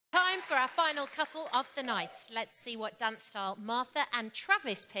for our final couple of the night. Let's see what dance style Martha and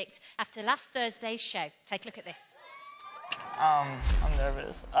Travis picked after last Thursday's show. Take a look at this. I'm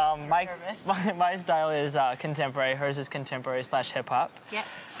nervous. My style is contemporary. Hers is contemporary / hip hop. Yep.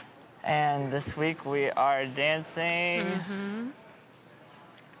 And this week we are dancing.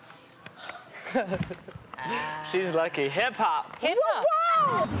 She's lucky. Hip hop. Hip hop.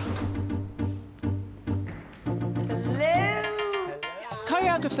 Hello.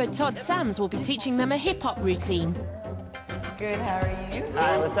 Choreographer Todd Sams will be teaching them a hip hop routine. Good, how are you?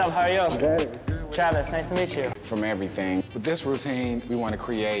 Hi, what's up? How are you? Good. Travis, nice to meet you. From everything. With this routine, we want to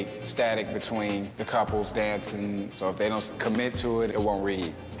create static between the couples dancing, so if they don't commit to it, it won't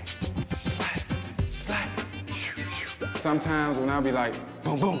read. Sometimes when I'll be like,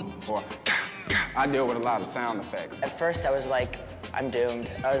 boom, boom, or I deal with a lot of sound effects. At first, I was like, I'm doomed.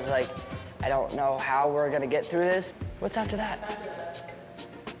 I was like, I don't know how we're gonna get through this. What's after that?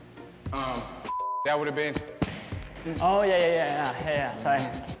 That would have been. Oh, yeah, sorry.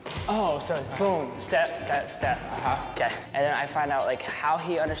 Oh, so boom, step, step, step. Okay. And then I find out like how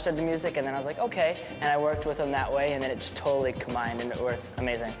he understood the music, and then I was like, okay. And I worked with him that way, and then it just totally combined, and it was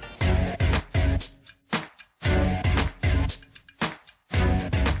amazing.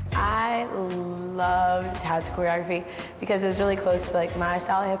 I loved Todd's choreography because it was really close to like my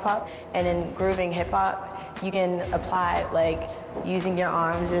style of hip hop, and in grooving hip hop, you can apply like using your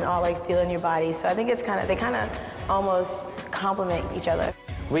arms and all like feeling your body. So I think it's they kind of almost complement each other.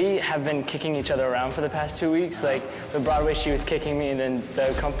 We have been kicking each other around for the past 2 weeks. Like the Broadway, she was kicking me, and then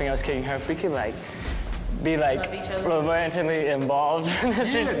the company I was kicking her. If we could like be like romantically involved.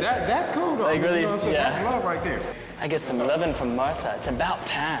 Yeah, that's cool though. Like really, yeah. That's love right there. I get some loving from Martha. It's about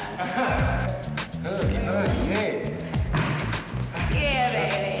time. Yeah,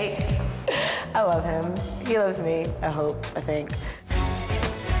 baby. I love him. He loves me, I hope, I think.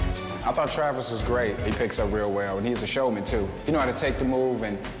 I thought Travis was great. He picks up real well, and he's a showman too. You know how to take the move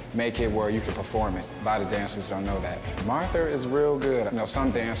and make it where you can perform it. A lot of dancers don't know that. Martha is real good. You know,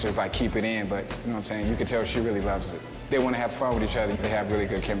 some dancers like keep it in, but you know what I'm saying? You can tell she really loves it. They want to have fun with each other. They have really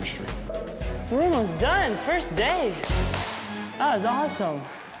good chemistry. We're almost done. First day. That was awesome.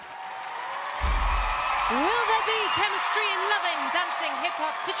 Will there be chemistry in loving dancing hip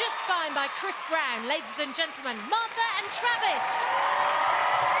hop to Just Fine by Chris Brown? Ladies and gentlemen, Martha and Travis.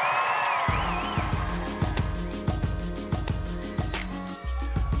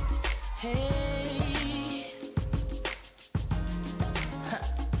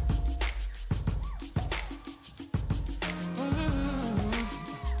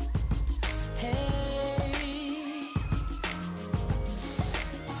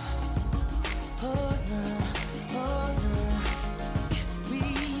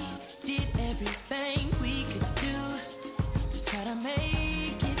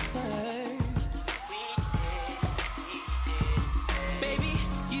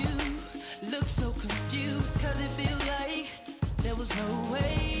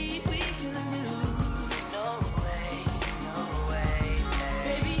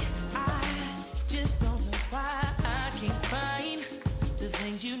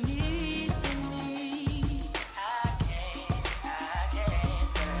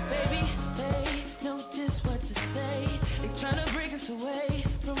 Away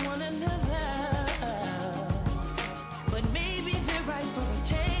from one another.